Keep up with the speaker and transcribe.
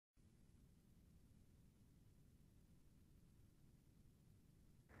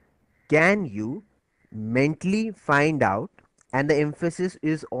Can you mentally find out, and the emphasis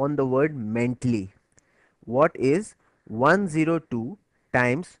is on the word mentally, what is 102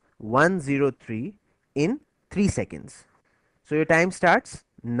 times 103 in 3 seconds? So your time starts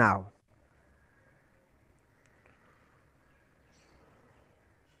now.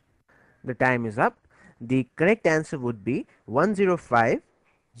 The time is up. The correct answer would be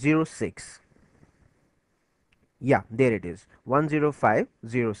 10506. Yeah, there it is,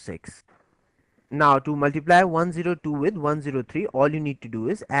 10506. Now to multiply 102 with 103, all you need to do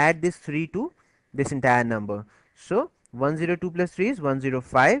is add this 3 to this entire number. So 102 plus 3 is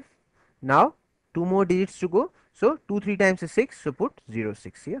 105. Now two more digits to go. So 2 3 times is 6. So put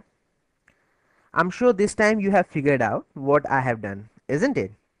 06 here. I'm sure this time you have figured out what I have done, isn't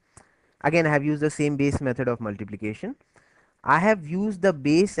it? Again, I have used the same base method of multiplication. I have used the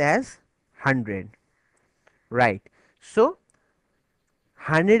base as 100, right? So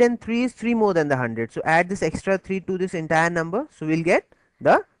 103 is 3 more than the 100. So add this extra 3 to this entire number. So we'll get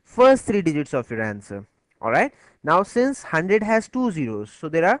the first 3 digits of your answer. Alright. Now since 100 has 2 zeros, so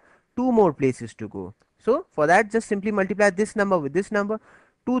there are 2 more places to go. So for that, just simply multiply this number with this number.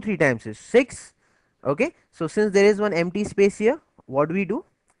 2 3 times is 6. Okay. So since there is one empty space here, what do we do?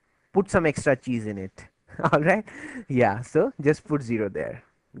 Put some extra cheese in it. Alright. Yeah. So just put 0 there.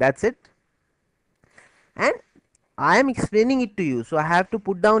 That's it. And I am explaining it to you, so I have to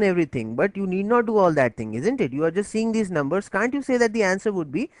put down everything, but you need not do all that thing, isn't it? You are just seeing these numbers. Can't you say that the answer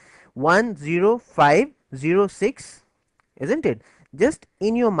would be 10506, isn't it? Just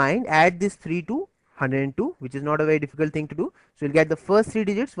in your mind add this 3 to 102, which is not a very difficult thing to do. So you'll get the first 3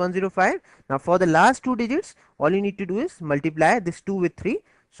 digits 105. Now for the last 2 digits, all you need to do is multiply this 2 with 3.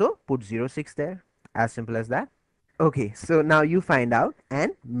 So put 06 there. As simple as that. Okay, so now you find out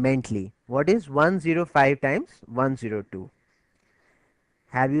and mentally what is 105 times 102.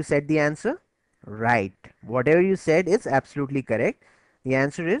 Have you said the answer? Right. Whatever you said is absolutely correct. The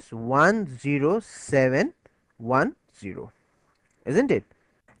answer is 10710, isn't it?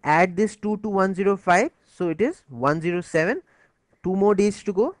 Add this 2 to 105, so it is 107. 2 more days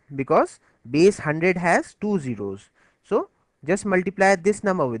to go because base 100 has 2 zeros. So just multiply this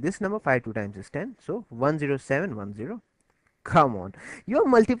number with this number. 5 2 times is 10. So 10710. Come on, you're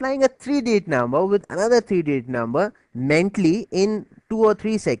multiplying a 3-digit number with another 3-digit number mentally in 2 or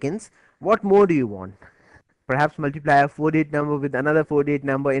 3 seconds. What more do you want? Perhaps multiply a 4-digit number with another 4-digit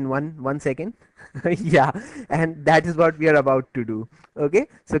number in one second. Yeah, and that is what we are about to do. Okay,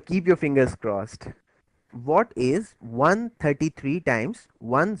 so keep your fingers crossed. What is 133 times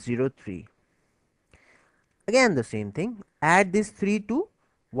 103? Again the same thing. Add this 3 to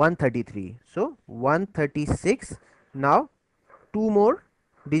 133. So 136. Now 2 more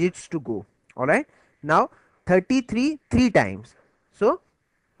digits to go. Alright. Now 33 3 times. So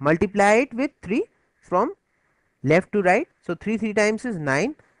multiply it with 3 from left to right. So 3 3 times is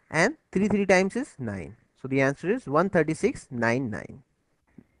 9 and 3 3 times is 9. So the answer is 13699.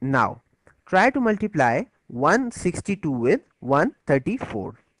 Now try to multiply 162 with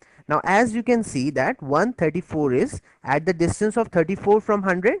 134. Now as you can see that 134 is at the distance of 34 from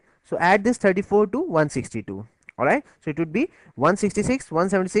 100. So add this 34 to 162. Alright, so it would be 166,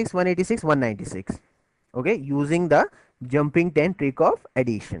 176, 186, 196. Okay, using the jumping 10 trick of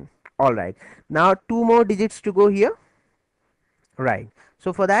addition. Alright, now 2 more digits to go here. Right,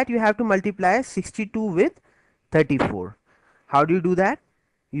 so for that you have to multiply 62 with 34. How do you do that?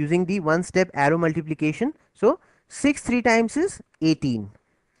 Using the one step arrow multiplication. So 6 3 times is 18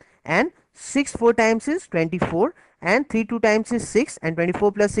 and 6 4 times is 24 and 3 2 times is 6 and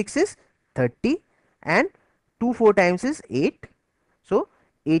 24 plus 6 is 30 and 2 4 times is 8. So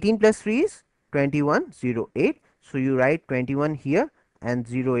 18 plus 3 is 2108. So you write 21 here and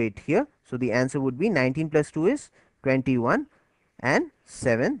 08 here. So the answer would be 19 plus 2 is 21 and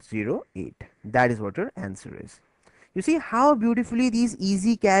 708. That is what your answer is. You see how beautifully these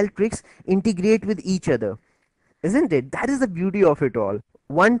easy cal tricks integrate with each other, isn't it? That is the beauty of it all.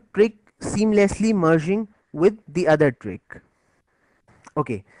 One trick seamlessly merging with the other trick.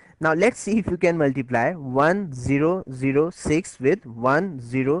 Okay, now let's see if you can multiply 1006 with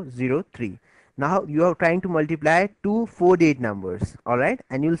 1003. Now you are trying to multiply two 4-digit numbers, alright,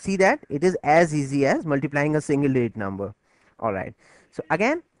 and you'll see that it is as easy as multiplying a single digit number. Alright, so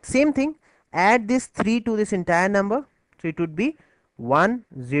again same thing, add this 3 to this entire number, so it would be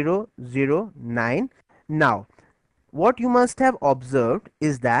 1009. Now what you must have observed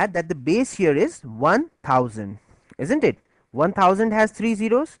is that the base here is 1000, isn't it? 1000 has 3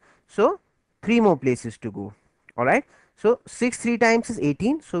 zeros, so 3 more places to go. Alright, so 6 3 times is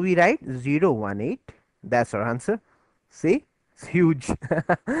 18, so we write 018. That's our answer. See, It's huge.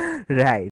 Right.